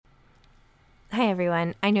Hi,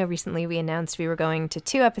 everyone. I know recently we announced we were going to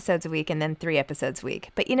 2 episodes a week and then 3 episodes a week.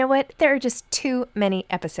 But you know what? There are just too many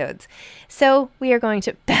episodes. So we are going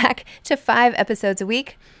back to 5 episodes a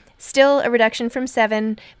week. Still a reduction from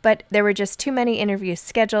 7, but there were just too many interviews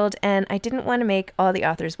scheduled, and I didn't want to make all the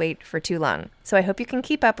authors wait for too long. So I hope you can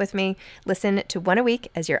keep up with me. Listen to 1 a week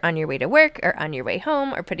as you're on your way to work or on your way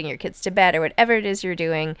home or putting your kids to bed or whatever it is you're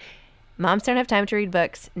doing. Moms Don't Have Time to Read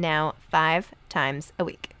Books, now 5 times a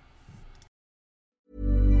week.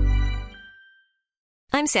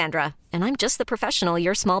 I'm Sandra, and I'm just the professional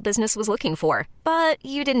your small business was looking for. But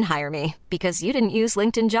you didn't hire me because you didn't use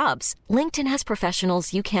LinkedIn Jobs. LinkedIn has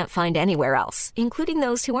professionals you can't find anywhere else, including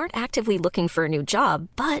those who aren't actively looking for a new job,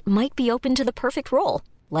 but might be open to the perfect role,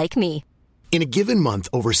 like me. In a given month,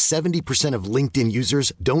 over 70% of LinkedIn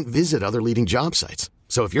users don't visit other leading job sites.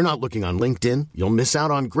 So if you're not looking on LinkedIn, you'll miss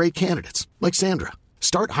out on great candidates like Sandra.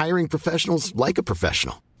 Start hiring professionals like a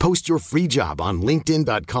professional. Post your free job on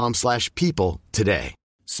linkedin.com/people today.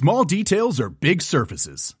 Small details are big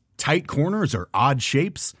surfaces. Tight corners are odd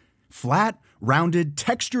shapes. Flat, rounded,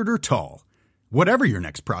 textured, or tall. Whatever your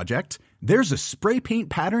next project, there's a spray paint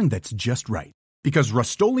pattern that's just right. Because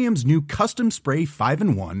Rust-Oleum's new Custom Spray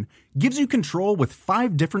 5-in-1 gives you control with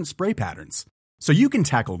 5 different spray patterns. So you can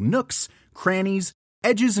tackle nooks, crannies,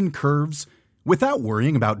 edges, and curves without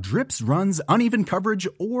worrying about drips, runs, uneven coverage,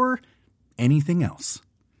 or anything else.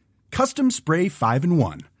 Custom Spray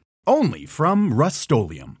 5-in-1. Only from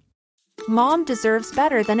Rust-Oleum. Mom deserves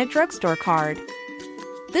better than a drugstore card.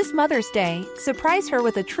 This Mother's Day, surprise her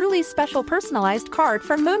with a truly special personalized card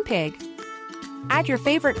from Moonpig. Add your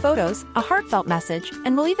favorite photos, a heartfelt message,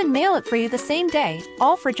 and we'll even mail it for you the same day,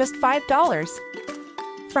 all for just $5.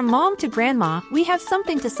 From mom to grandma, we have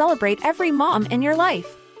something to celebrate every mom in your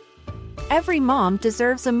life. Every mom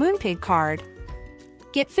deserves a Moonpig card.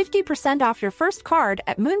 Get 50% off your first card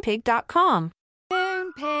at moonpig.com.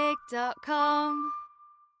 Moonpig.com.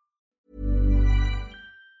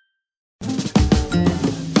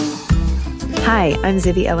 Hi, I'm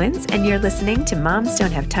Zibby Owens, and you're listening to Moms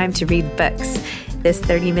Don't Have Time to Read Books. This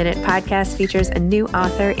 30-minute podcast features a new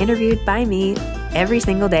author interviewed by me every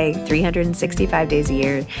single day, 365 days a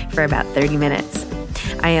year, for about 30 minutes.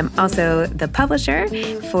 I am also the publisher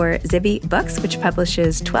for Zibby Books, which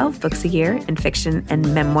publishes 12 books a year in fiction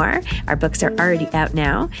and memoir. Our books are already out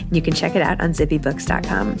now. You can check it out on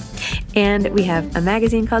zibbybooks.com. And we have a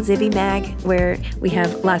magazine called Zibby Mag, where we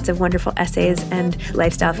have lots of wonderful essays and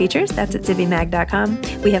lifestyle features. That's at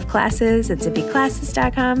zibbymag.com. We have classes at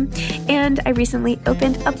zibbyclasses.com. And I recently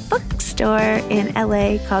opened a bookstore in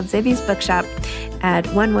LA called Zibby's Bookshop at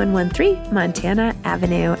 1113 Montana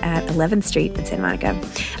Avenue at 11th Street in Santa Monica.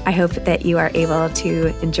 I hope that you are able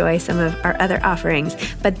to enjoy some of our other offerings.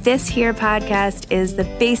 But this here podcast is the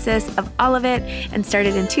basis of all of it and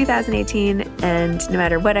started in 2018. And no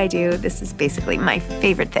matter what I do, this is basically my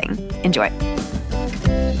favorite thing. Enjoy.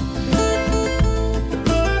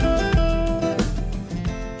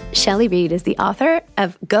 Shelley Reed is the author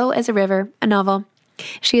of Go as a River, a novel.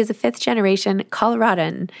 She is a 5th-generation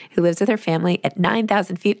Coloradan who lives with her family at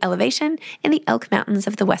 9,000 feet elevation in the Elk Mountains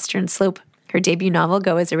of the Western Slope. Her debut novel,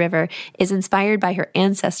 Go as a River, is inspired by her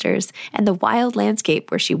ancestors and the wild landscape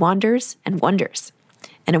where she wanders and wonders.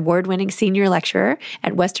 An award-winning senior lecturer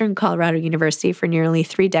at Western Colorado University for nearly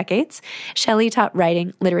 3 decades, Shelley taught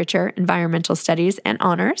writing, literature, environmental studies, and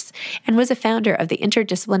honors, and was a founder of the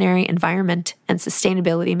interdisciplinary environment and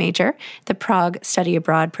sustainability major, the Prague Study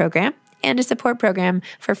Abroad program, and a support program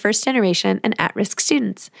for first-generation and at-risk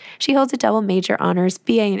students. She holds a double major honors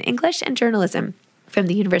BA in English and journalism from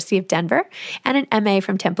the University of Denver and an MA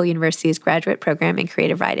from Temple University's graduate program in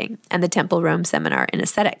creative writing and the Temple Rome Seminar in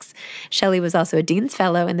Aesthetics. Shelley was also a Dean's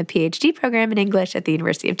Fellow in the PhD program in English at the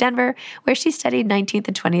University of Denver, where she studied 19th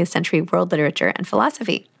and 20th century world literature and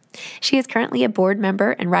philosophy. She is currently a board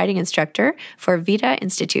member and writing instructor for Vita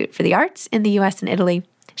Institute for the Arts in the U.S. and Italy.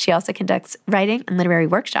 She also conducts writing and literary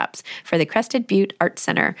workshops for the Crested Butte Arts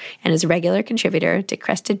Center and is a regular contributor to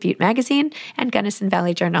Crested Butte Magazine and Gunnison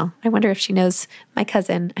Valley Journal. I wonder if she knows my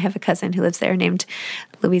cousin. I have a cousin who lives there named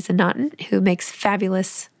Louisa Naughton, who makes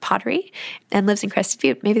fabulous pottery and lives in Crested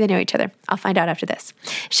Butte. Maybe they know each other. I'll find out after this.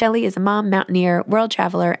 Shelley is a mom, mountaineer, world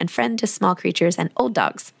traveler, and friend to small creatures and old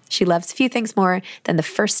dogs. She loves few things more than the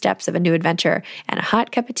first steps of a new adventure and a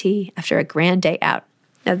hot cup of tea after a grand day out.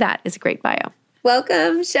 Now that is a great bio.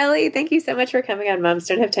 Welcome, Shelley. Thank you so much for coming on Moms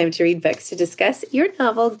Don't Have Time to Read Books to discuss your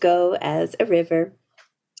novel, Go as a River.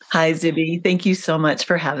 Hi, Zibby. Thank you so much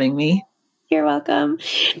for having me. You're welcome.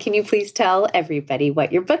 Can you please tell everybody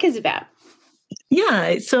what your book is about?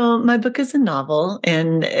 Yeah, so my book is a novel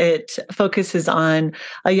and it focuses on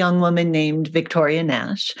a young woman named Victoria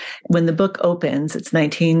Nash. When the book opens, it's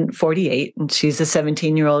 1948, and she's a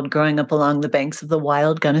 17-year-old growing up along the banks of the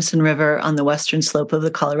wild Gunnison River on the western slope of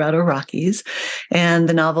the Colorado Rockies. And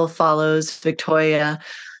the novel follows Victoria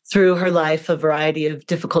through her life, a variety of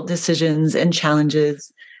difficult decisions and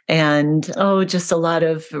challenges. And just a lot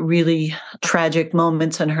of really tragic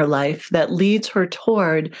moments in her life that leads her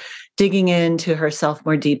toward digging into herself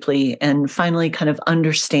more deeply and finally kind of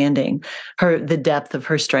understanding the depth of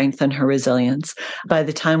her strength and her resilience. By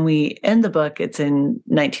the time we end the book, it's in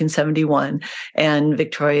 1971, and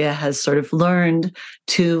Victoria has sort of learned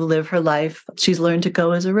to live her life. She's learned to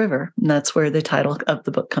go as a river, and that's where the title of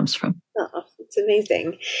the book comes from. Oh, it's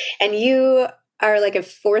amazing. And you are like a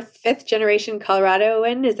fifth generation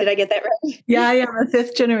Coloradoan. Did I get that right? Yeah, I am a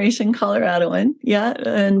fifth generation Coloradoan. Yeah.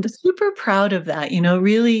 And super proud of that,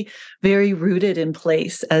 really very rooted in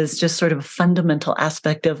place as just sort of a fundamental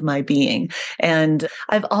aspect of my being. And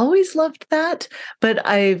I've always loved that, but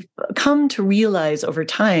I've come to realize over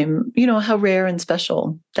time, how rare and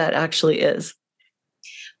special that actually is.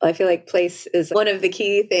 Well, I feel like place is one of the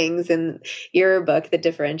key things in your book that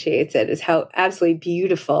differentiates it, is how absolutely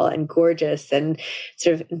beautiful and gorgeous and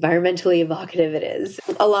sort of environmentally evocative it is,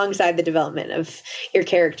 alongside the development of your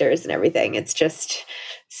characters and everything. It's just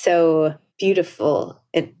so beautiful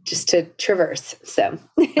just to traverse. So.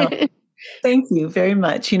 Thank you very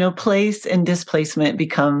much. Place and displacement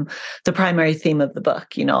become the primary theme of the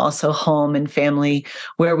book, also home and family,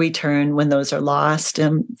 where we turn when those are lost,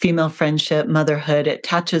 and female friendship, motherhood. It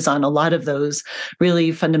touches on a lot of those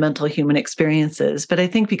really fundamental human experiences. But I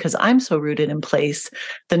think because I'm so rooted in place,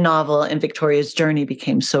 the novel and Victoria's journey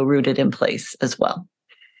became so rooted in place as well.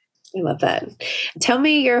 I love that. Tell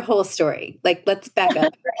me your whole story. Let's back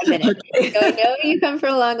up for a minute. Okay. So I know you come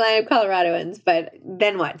from a long line of Coloradoans, but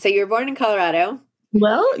then what? So you were born in Colorado.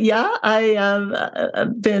 Well, yeah, I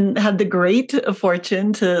had the great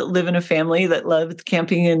fortune to live in a family that loved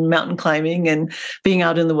camping and mountain climbing and being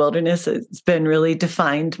out in the wilderness. It's been really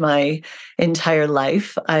defined my entire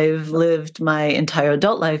life. I've lived my entire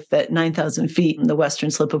adult life at 9,000 feet in the western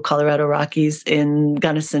slope of Colorado Rockies in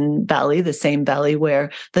Gunnison Valley, the same valley where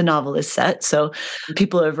the novel is set. So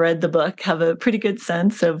people who have read the book have a pretty good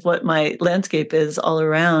sense of what my landscape is all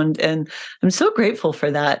around. And I'm so grateful for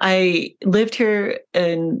that. I lived here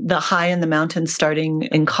in the high in the mountains starting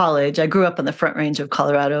in college. I grew up on the Front Range of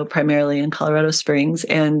Colorado, primarily in Colorado Springs,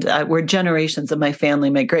 and we're generations of my family,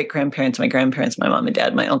 my great-grandparents, my grandparents, my mom and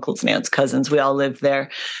dad, my uncles and aunts, cousins. We all lived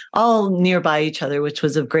there, all nearby each other, which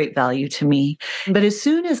was of great value to me. But as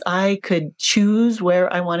soon as I could choose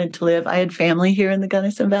where I wanted to live, I had family here in the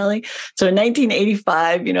Gunnison Valley. So in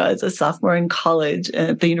 1985, as a sophomore in college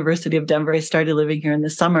at the University of Denver, I started living here in the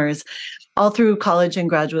summers, all through college and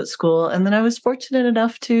graduate school. And then I was fortunate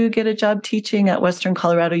enough to get a job teaching at Western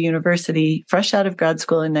Colorado University, fresh out of grad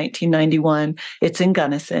school in 1991. It's in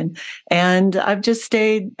Gunnison. And I've just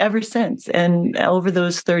stayed ever since. And over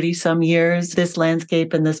those 30 some years, this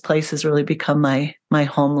landscape and this place has really become my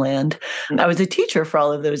homeland. I was a teacher for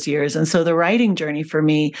all of those years. And so the writing journey for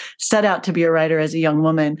me, set out to be a writer as a young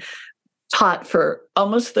woman, taught for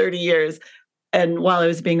almost 30 years. And while I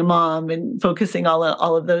was being a mom and focusing all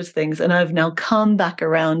of those things, and I've now come back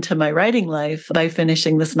around to my writing life by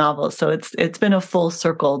finishing this novel. So it's been a full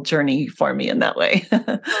circle journey for me in that way.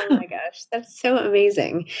 Oh my gosh, that's so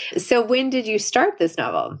amazing. So when did you start this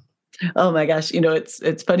novel? Oh my gosh,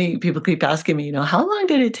 it's funny. People keep asking me, how long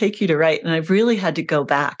did it take you to write? And I've really had to go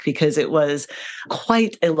back because it was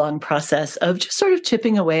quite a long process of just sort of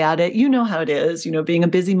chipping away at it. You know how it is, being a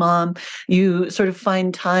busy mom, you sort of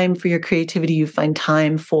find time for your creativity. You find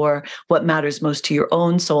time for what matters most to your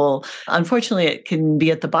own soul. Unfortunately, it can be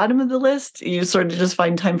at the bottom of the list. You sort of just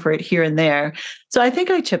find time for it here and there. So I think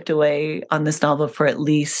I chipped away on this novel for at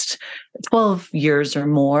least 12 years or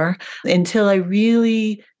more until I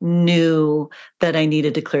really knew that I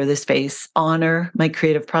needed to clear the space, honor my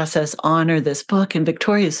creative process, honor this book and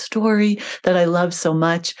Victoria's story that I love so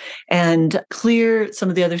much, and clear some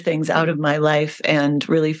of the other things out of my life and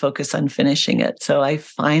really focus on finishing it. So I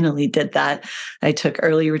finally did that. I took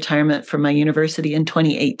early retirement from my university in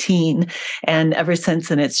 2018. And ever since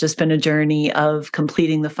then, it's just been a journey of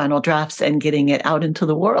completing the final drafts and getting it out into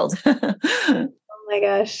the world. Oh my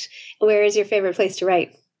gosh. Where is your favorite place to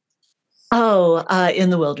write? In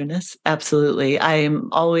the wilderness. Absolutely. I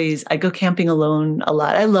go camping alone a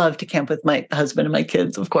lot. I love to camp with my husband and my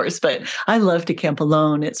kids, of course, but I love to camp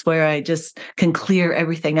alone. It's where I just can clear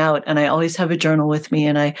everything out. And I always have a journal with me.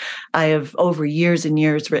 And I have over years and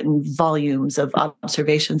years written volumes of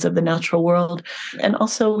observations of the natural world. And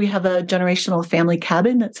also we have a generational family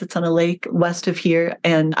cabin that sits on a lake west of here.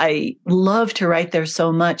 And I love to write there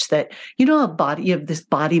so much that, you have this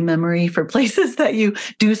body memory for places that you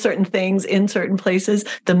do certain things in certain places.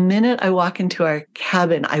 The minute I walk into our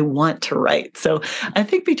cabin, I want to write. So I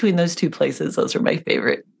think between those two places, those are my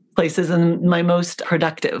favorite places and my most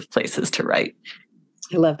productive places to write.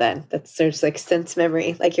 I love that. That's sort of like sense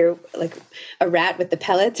memory, like you're like a rat with the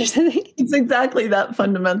pellets or something. It's exactly that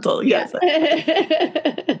fundamental. Yes.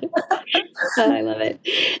 Yeah. Oh, I love it.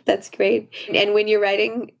 That's great. And when you're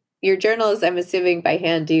writing your journals, I'm assuming by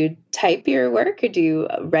hand, do you type your work or do you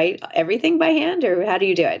write everything by hand or how do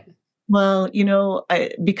you do it? Well,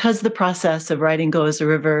 because the process of writing Go as a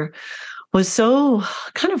River was so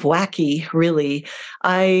kind of wacky, really,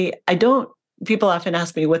 people often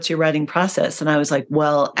ask me, what's your writing process? And I was like,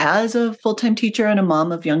 well, as a full-time teacher and a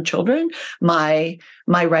mom of young children, my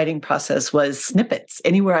writing process was snippets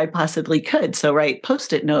anywhere I possibly could. So write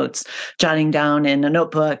Post-it notes, jotting down in a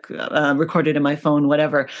notebook, recorded in my phone,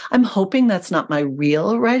 whatever. I'm hoping that's not my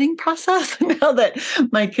real writing process now that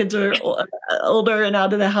my kids are older and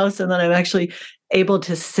out of the house. And then I'm actually able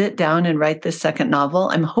to sit down and write this second novel.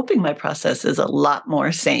 I'm hoping my process is a lot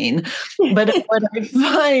more sane. But what I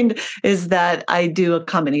find is that I do a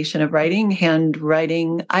combination of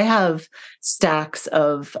handwriting. I have stacks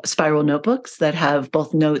of spiral notebooks that have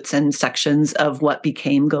both notes and sections of what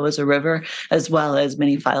became Go as a River, as well as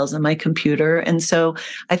many files on my computer. And so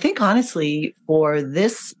I think honestly, for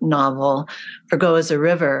this novel, for Go as a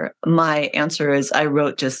River, my answer is I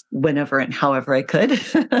wrote just whenever and however I could.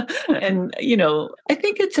 And, I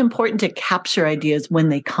think it's important to capture ideas when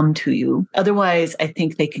they come to you. Otherwise, I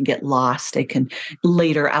think they can get lost. They can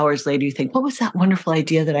hours later, you think, what was that wonderful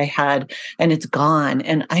idea that I had? And it's gone.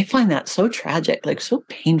 And I find that so tragic, like so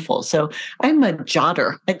painful. So I'm a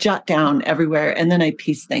jotter. I jot down everywhere and then I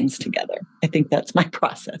piece things together. I think that's my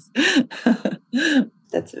process.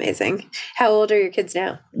 That's amazing. How old are your kids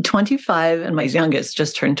now? 25 and my youngest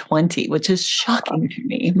just turned 20, which is shocking to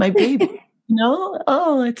me. My baby.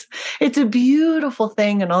 It's a beautiful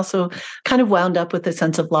thing, and also kind of wound up with a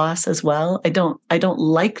sense of loss as well. I don't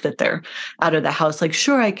like that they're out of the house. Like,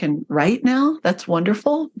 sure, I can write now. That's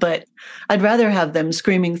wonderful, but I'd rather have them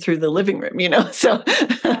screaming through the living room. So,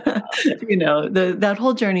 that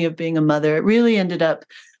whole journey of being a mother, it really ended up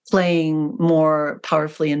playing more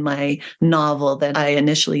powerfully in my novel than I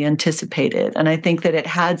initially anticipated. And I think that it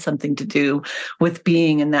had something to do with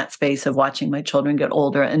being in that space of watching my children get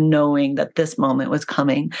older and knowing that this moment was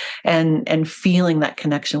coming and feeling that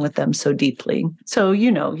connection with them so deeply. So,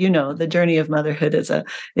 the journey of motherhood is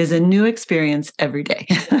a new experience every day.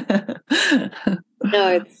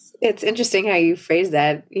 No, it's interesting how you phrase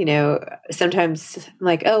that. Sometimes I'm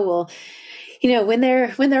like, oh, well, when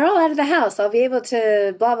they're all out of the house, I'll be able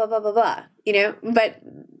to blah, blah, blah, blah, blah, but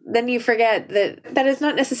then you forget that is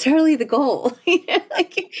not necessarily the goal.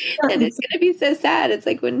 And it's going to be so sad. It's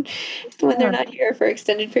like when they're not here for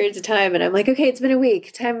extended periods of time and I'm like, okay, it's been a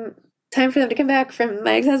week, time for them to come back from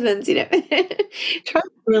my ex-husband's, Try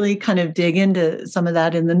to really kind of dig into some of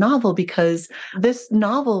that in the novel, because this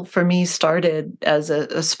novel for me started as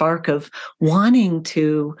a spark of wanting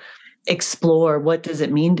to explore what does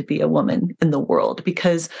it mean to be a woman in the world,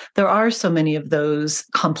 because there are so many of those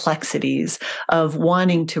complexities of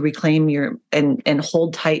wanting to reclaim and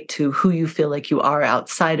hold tight to who you feel like you are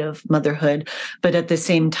outside of motherhood. But at the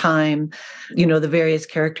same time, the various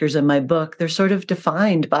characters in my book, they're sort of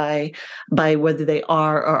defined by whether they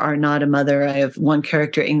are or are not a mother. I have one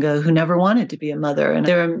character, Inga, who never wanted to be a mother. And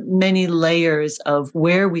there are many layers of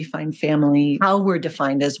where we find family, how we're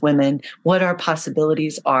defined as women, what our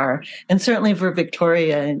possibilities are. And certainly for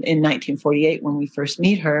Victoria in 1948, when we first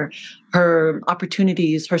meet her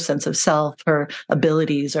opportunities, her sense of self, her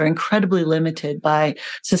abilities are incredibly limited by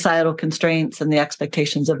societal constraints and the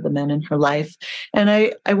expectations of the men in her life. And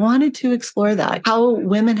I wanted to explore that, how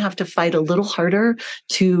women have to fight a little harder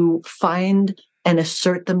to find and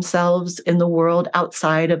assert themselves in the world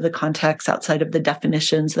outside of the context, outside of the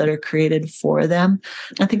definitions that are created for them.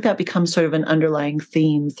 I think that becomes sort of an underlying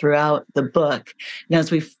theme throughout the book. And as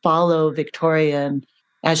we follow Victoria and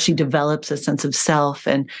as she develops a sense of self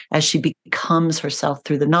and as she becomes herself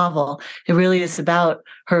through the novel, it really is about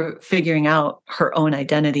her figuring out her own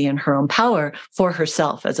identity and her own power for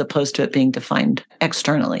herself, as opposed to it being defined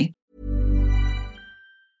externally.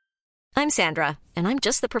 I'm Sandra, and I'm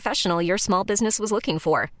just the professional your small business was looking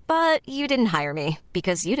for. But you didn't hire me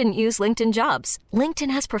because you didn't use LinkedIn Jobs.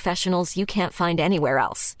 LinkedIn has professionals you can't find anywhere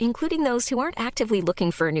else, including those who aren't actively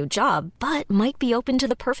looking for a new job, but might be open to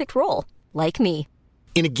the perfect role, like me.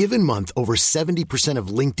 In a given month, over 70% of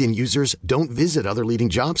LinkedIn users don't visit other leading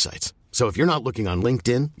job sites. So if you're not looking on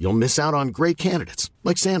LinkedIn, you'll miss out on great candidates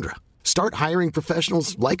like Sandra. Start hiring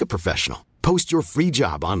professionals like a professional. Post your free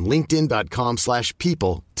job on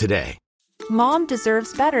linkedin.com/people today. Mom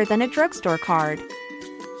deserves better than a drugstore card.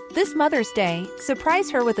 This Mother's Day, surprise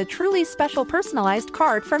her with a truly special personalized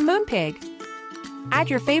card from Moonpig. Add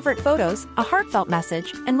your favorite photos, a heartfelt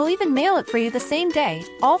message, and we'll even mail it for you the same day,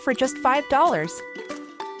 all for just $5.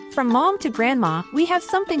 From mom to grandma, we have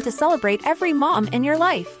something to celebrate every mom in your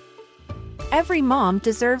life. Every mom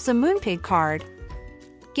deserves a Moonpig card.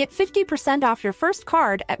 Get 50% off your first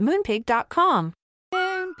card at moonpig.com.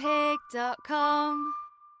 Moonpig.com.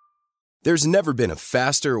 There's never been a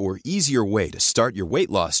faster or easier way to start your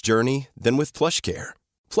weight loss journey than with PlushCare.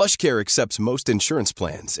 PlushCare accepts most insurance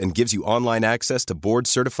plans and gives you online access to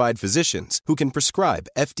board-certified physicians who can prescribe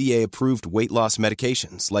FDA-approved weight loss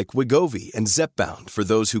medications like Wegovy and Zepbound for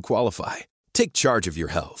those who qualify. Take charge of your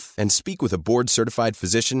health and speak with a board-certified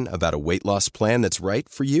physician about a weight loss plan that's right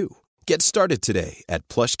for you. Get started today at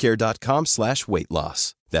plushcare.com/weight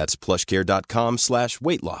loss. That's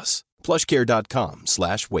plushcare.com/weight loss.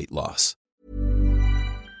 plushcare.com/weight loss.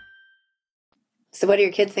 So what do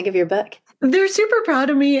your kids think of your book? They're super proud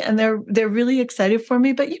of me and they're really excited for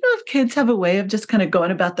me. But if kids have a way of just kind of going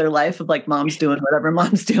about their life of like mom's doing whatever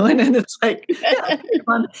mom's doing. And it's like, yeah,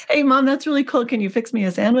 hey, mom, that's really cool. Can you fix me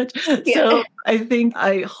a sandwich? Yeah. So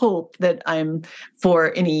I hope that I'm,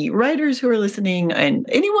 for any writers who are listening and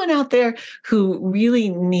anyone out there who really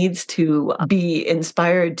needs to be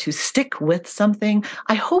inspired to stick with something,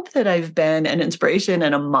 I hope that I've been an inspiration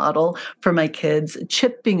and a model for my kids,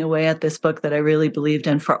 chipping away at this book that I really believed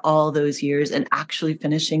in for all those years and actually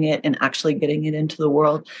finishing it and actually getting it into the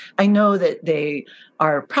world. I know that they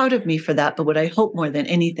are proud of me for that, but what I hope more than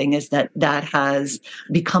anything is that that has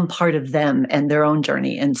become part of them and their own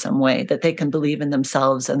journey in some way, that they can believe in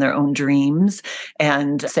themselves and their own dreams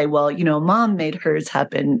and say, well, mom made hers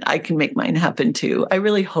happen. I can make mine happen too. I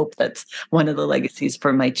really hope that's one of the legacies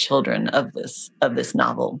for my children of this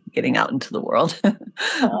novel getting out into the world.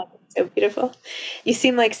 Oh, so beautiful. You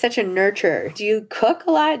seem like such a nurturer. Do you cook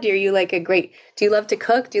a lot? Do you love to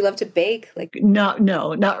cook? Do you love to bake?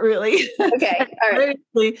 No, not really. Okay. All right.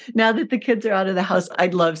 Now that the kids are out of the house,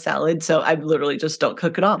 I'd love salad. So I literally just don't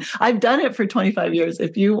cook at all. I've done it for 25 years.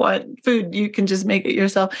 If you want food, you can just make it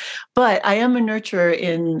yourself. But I am a nurturer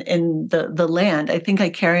in the land. I think I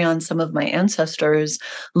carry on some of my ancestors'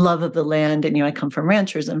 love of the land. And, I come from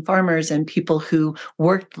ranchers and farmers and people who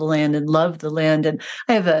worked the land and loved the land. And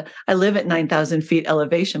I live at 9,000 feet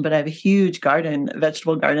elevation, but I have a huge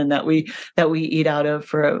vegetable garden that we eat out of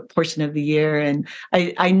for a portion of the year. And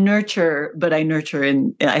I nurture, but I nurture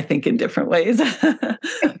in different ways.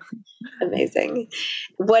 Amazing.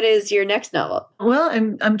 What is your next novel? Well,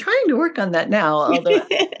 I'm trying to work on that now, although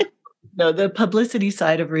the publicity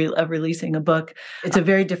side of releasing a book, it's a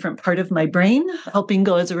very different part of my brain, helping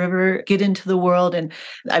Go as a River get into the world. And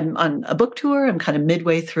I'm on a book tour. I'm kind of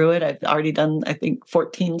midway through it. I've already done,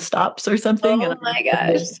 14 stops or something. Oh my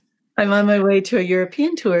gosh. I'm on my way to a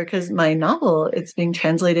European tour because my novel, it's being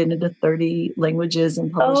translated into 30 languages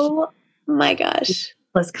and published. Oh my gosh.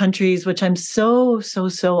 Plus countries, which I'm so, so,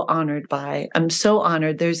 so honored by. I'm so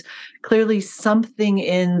honored. There's clearly something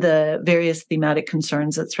in the various thematic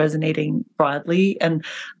concerns that's resonating broadly. And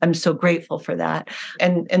I'm so grateful for that.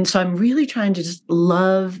 And so I'm really trying to just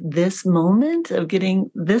love this moment of getting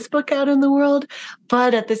this book out in the world.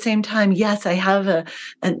 But at the same time, yes, I have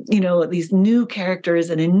these new characters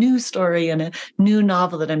and a new story and a new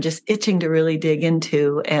novel that I'm just itching to really dig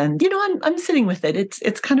into. And, I'm sitting with it.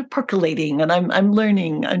 It's kind of percolating and I'm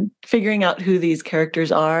learning. I'm figuring out who these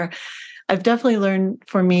characters are. I've definitely learned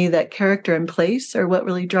for me that character and place are what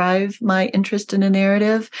really drive my interest in a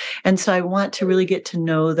narrative. And so I want to really get to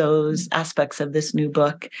know those aspects of this new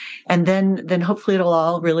book. And then hopefully it'll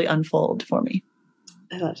all really unfold for me.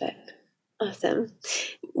 I love it. Awesome.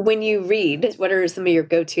 When you read, what are some of your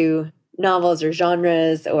go-to novels or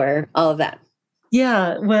genres or all of that?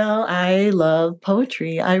 Yeah, well, I love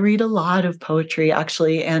poetry. I read a lot of poetry,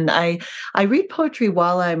 actually, and I read poetry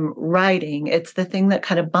while I'm writing. It's the thing that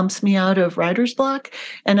kind of bumps me out of writer's block,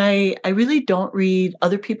 and I really don't read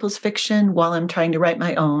other people's fiction while I'm trying to write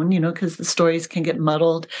my own, because the stories can get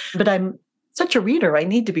muddled. But I'm such a reader. I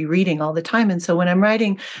need to be reading all the time. And so when I'm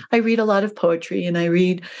writing, I read a lot of poetry and I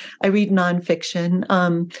read nonfiction.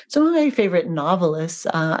 Some of my favorite novelists,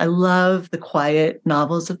 I love the quiet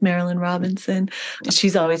novels of Marilyn Robinson.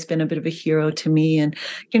 She's always been a bit of a hero to me. And,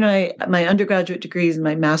 my undergraduate degrees and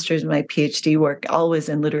my master's and my PhD work always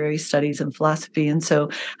in literary studies and philosophy. And so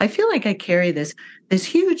I feel like I carry this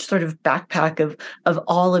huge sort of backpack of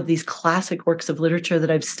all of these classic works of literature that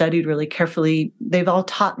I've studied really carefully. They've all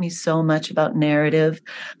taught me so much about narrative.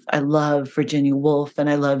 I love Virginia Woolf, and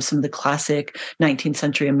I love some of the classic 19th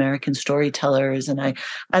century American storytellers. And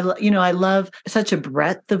I love such a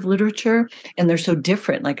breadth of literature, and they're so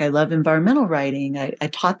different. Like I love environmental writing. I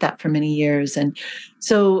taught that for many years. And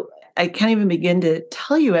so I can't even begin to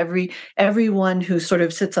tell you everyone who sort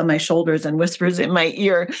of sits on my shoulders and whispers in my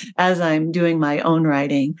ear as I'm doing my own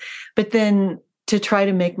writing. But then to try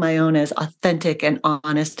to make my own as authentic and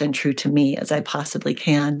honest and true to me as I possibly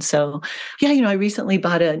can. So, I recently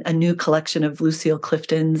bought a new collection of Lucille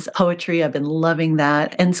Clifton's poetry. I've been loving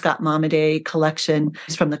that. And Scott Momaday collection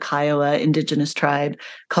is from the Kiowa Indigenous tribe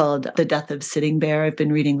called The Death of Sitting Bear. I've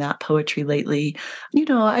been reading that poetry lately.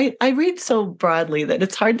 I read so broadly that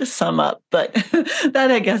it's hard to sum up, but that,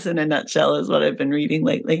 I guess, in a nutshell is what I've been reading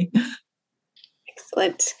lately.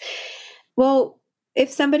 Excellent. Well, if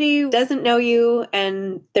somebody doesn't know you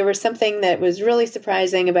and there was something that was really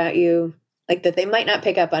surprising about you, like that they might not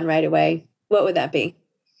pick up on right away, what would that be?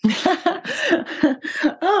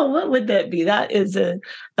 Oh, what would that be? That is a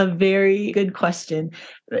very good question.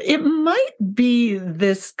 It might be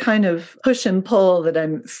this kind of push and pull that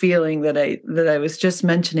I'm feeling that I was just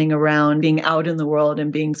mentioning around being out in the world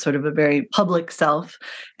and being sort of a very public self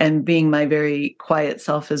and being my very quiet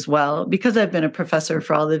self as well. Because I've been a professor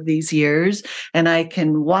for all of these years, and I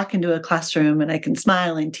can walk into a classroom and I can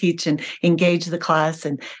smile and teach and engage the class,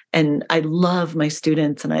 and I love my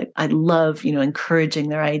students, and I love, encouraging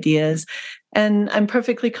their ideas. And I'm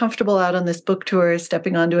perfectly comfortable out on this book tour,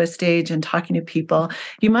 stepping onto a stage and talking to people.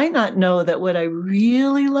 You might not know that what I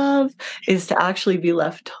really love is to actually be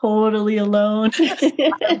left totally alone.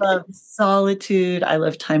 I love solitude. I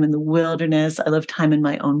love time in the wilderness. I love time in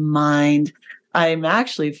my own mind. I'm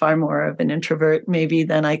actually far more of an introvert maybe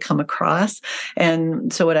than I come across.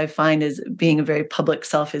 And so what I find is being a very public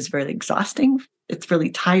self is very exhausting. It's really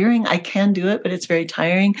tiring. I can do it, but it's very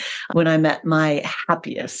tiring. When I'm at my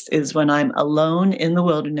happiest is when I'm alone in the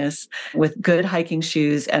wilderness with good hiking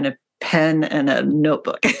shoes and a pen and a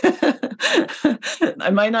notebook. I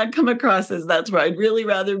might not come across as that's where I'd really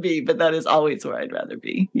rather be, but that is always where I'd rather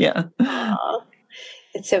be. Yeah. Aww.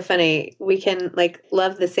 It's so funny. We can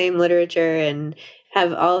love the same literature and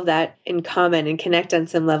have all of that in common and connect on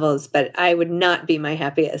some levels, but I would not be my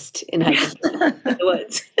happiest in hiking in the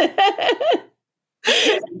woods.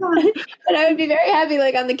 But I would be very happy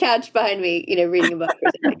on the couch behind me, reading a book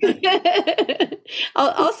or something.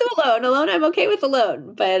 Also alone I'm okay with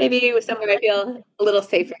alone, but maybe with somewhere I feel a little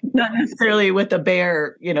safer. Not necessarily with a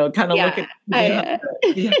bear, kind of looking at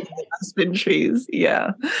the aspen trees.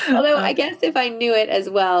 Yeah. Although I guess if I knew it as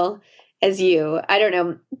well as you, I don't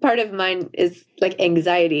know, part of mine is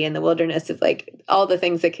anxiety in the wilderness of all the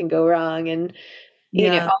things that can go wrong and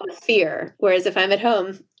all the fear. Whereas if I'm at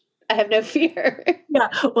home, I have no fear. Yeah,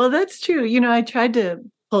 well, that's true. I tried to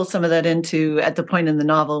pull some of that into at the point in the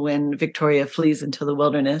novel when Victoria flees into the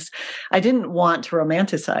wilderness. I didn't want to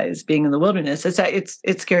romanticize being in the wilderness.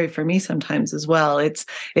 It's scary for me sometimes as well. It's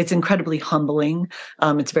incredibly humbling.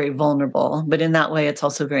 It's very vulnerable, but in that way, it's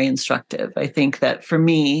also very instructive. I think that for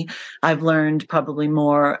me, I've learned probably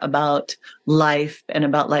more about life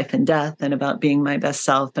and death and about being my best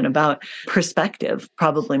self and about perspective,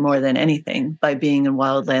 probably more than anything, by being in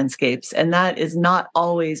wild landscapes. And that is not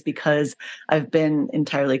always because I've been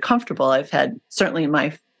entirely comfortable. I've had certainly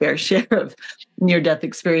my fair share of near-death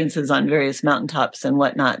experiences on various mountaintops and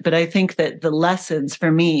whatnot. But I think that the lessons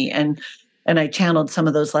for me, and I channeled some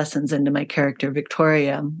of those lessons into my character,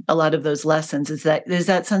 Victoria, a lot of those lessons is that there's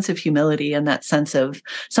that sense of humility and that sense of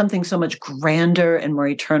something so much grander and more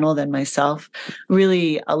eternal than myself.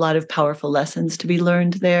 Really a lot of powerful lessons to be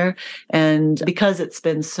learned there. And because it's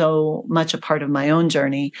been so much a part of my own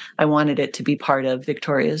journey, I wanted it to be part of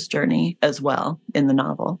Victoria's journey as well in the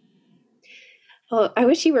novel. Well, I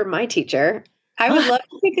wish you were my teacher. I would love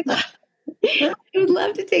to take a class. I would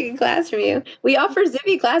love to take a class from you. We offer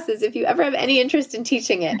Zibby classes. If you ever have any interest in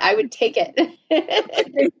teaching it, I would take it.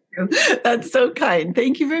 Thank you. That's so kind.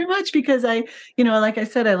 Thank you very much. Because I, like I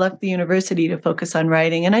said, I left the university to focus on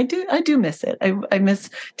writing, and I do miss it. I miss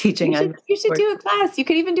teaching. You should do a class. You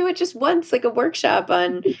could even do it just once, like a workshop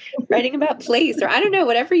on writing about place, or I don't know,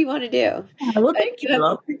 whatever you want to do. Well, thank you.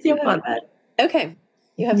 I'll pick you up on that. Okay.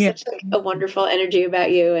 You have such like a wonderful energy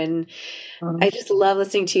about you. And I just love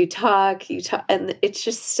listening to you talk. And it's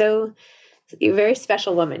just so, you're a very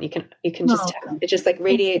special woman. You can just tell. It just like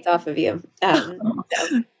radiates off of you.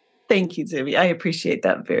 So. Thank you, Zibby. I appreciate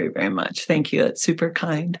that very, very much. Thank you. That's super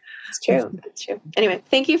kind. It's true. It's true. Anyway,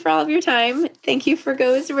 thank you for all of your time. Thank you for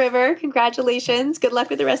Go as a River. Congratulations. Good luck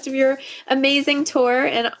with the rest of your amazing tour,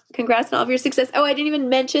 and congrats on all of your success. Oh, I didn't even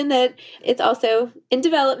mention that it's also in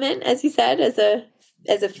development, as you said, as a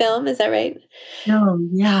film. Is that right? Oh,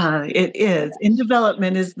 yeah, it is. In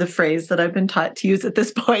development is the phrase that I've been taught to use at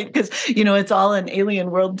this point because, it's all an alien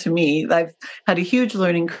world to me. I've had a huge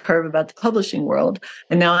learning curve about the publishing world,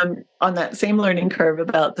 and now I'm on that same learning curve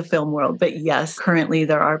about the film world. But yes, currently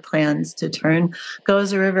there are plans to turn Go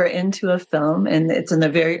as a River into a film, and it's in the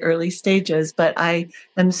very early stages, but I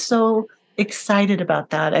am so excited about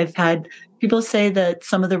that. I've had people say that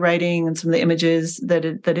some of the writing and some of the images that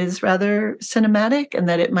is rather cinematic and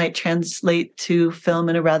that it might translate to film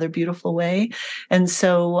in a rather beautiful way. And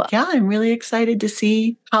so, I'm really excited to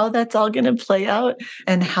see how that's all going to play out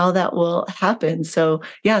and how that will happen. So,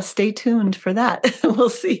 stay tuned for that. We'll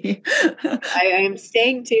see. I am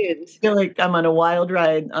staying tuned. I feel like I'm on a wild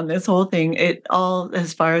ride on this whole thing. It all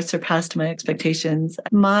as far as surpassed my expectations.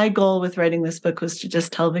 My goal with writing this book was to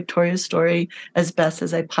just tell Victoria's story as best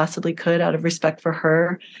as I possibly could out of respect for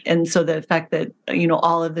her. And so the fact that,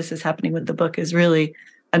 all of this is happening with the book is really,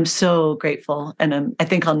 I'm so grateful. And I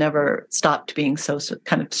think I'll never stop being so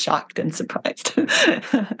kind of shocked and surprised.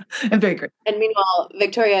 I'm very grateful. And meanwhile,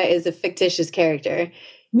 Victoria is a fictitious character.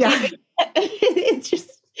 Yeah. It's just...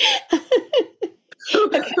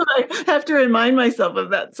 I have to remind myself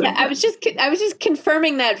of that. I was just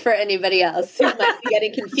confirming that for anybody else who might be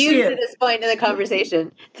getting confused at this point in the conversation.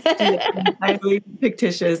 I believe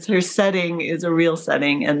fictitious. Her setting is a real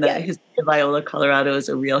setting, and the history of Viola, Colorado is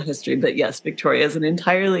a real history. But yes, Victoria is an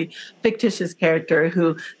entirely fictitious character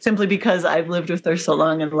who, simply because I've lived with her so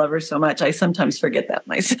long and love her so much, I sometimes forget that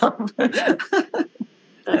myself. Oh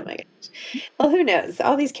my gosh. Well, who knows?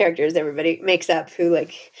 All these characters everybody makes up who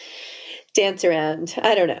dance around.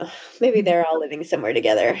 I don't know. Maybe they're all living somewhere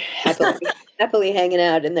together, happily hanging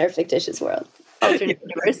out in their fictitious world, alternate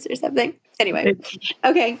universe or something. Anyway,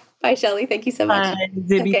 okay. Bye, Shelley. Thank you so much. Bye,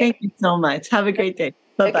 Zibby. Okay. Thank you so much. Have a great day.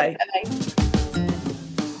 Bye-bye. Okay, bye-bye.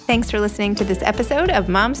 Thanks for listening to this episode of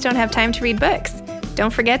Moms Don't Have Time to Read Books.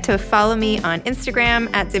 Don't forget to follow me on Instagram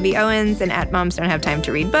at Zibby Owens and at Moms Don't Have Time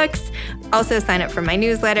to Read Books. Also sign up for my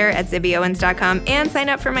newsletter at zibbyowens.com and sign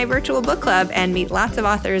up for my virtual book club and meet lots of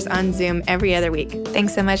authors on Zoom every other week.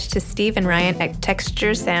 Thanks so much to Steve and Ryan at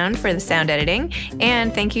Texture Sound for the sound editing.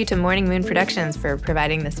 And thank you to Morning Moon Productions for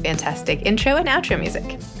providing this fantastic intro and outro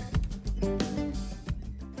music.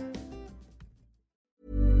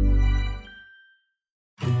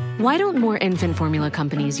 Why don't more infant formula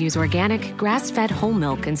companies use organic, grass-fed whole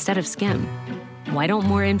milk instead of skim? Why don't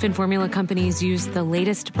more infant formula companies use the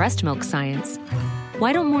latest breast milk science?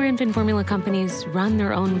 Why don't more infant formula companies run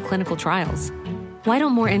their own clinical trials? Why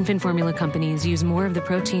don't more infant formula companies use more of the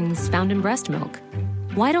proteins found in breast milk?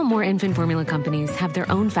 Why don't more infant formula companies have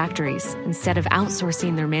their own factories instead of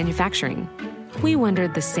outsourcing their manufacturing? We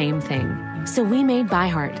wondered the same thing. So we made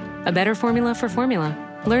ByHeart, a better formula for formula.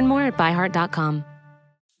 Learn more at byheart.com.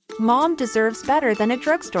 Mom deserves better than a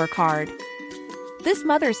drugstore card. This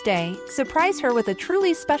Mother's Day, surprise her with a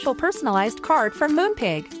truly special personalized card from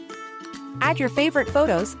Moonpig. Add your favorite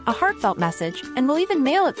photos, a heartfelt message, and we'll even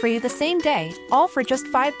mail it for you the same day, all for just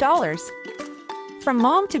 $5. From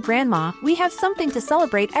mom to grandma, we have something to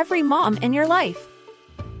celebrate every mom in your life.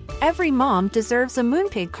 Every mom deserves a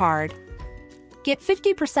Moonpig card. Get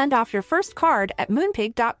 50% off your first card at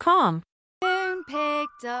moonpig.com.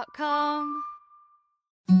 Moonpig.com.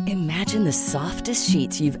 Imagine the softest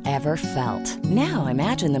sheets you've ever felt. Now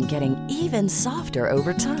imagine them getting even softer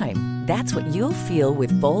over time. That's what you'll feel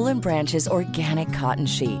with Boll & Branch's organic cotton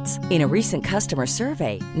sheets. In a recent customer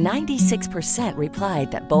survey, 96% replied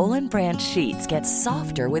that Boll & Branch sheets get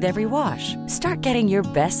softer with every wash. Start getting your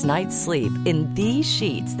best night's sleep in these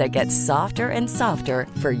sheets that get softer and softer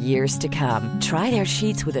for years to come. Try their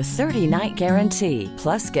sheets with a 30-night guarantee.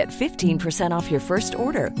 Plus, get 15% off your first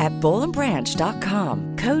order at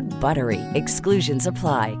bollandbranch.com. Code BUTTERY. Exclusions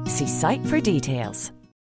apply. See site for details.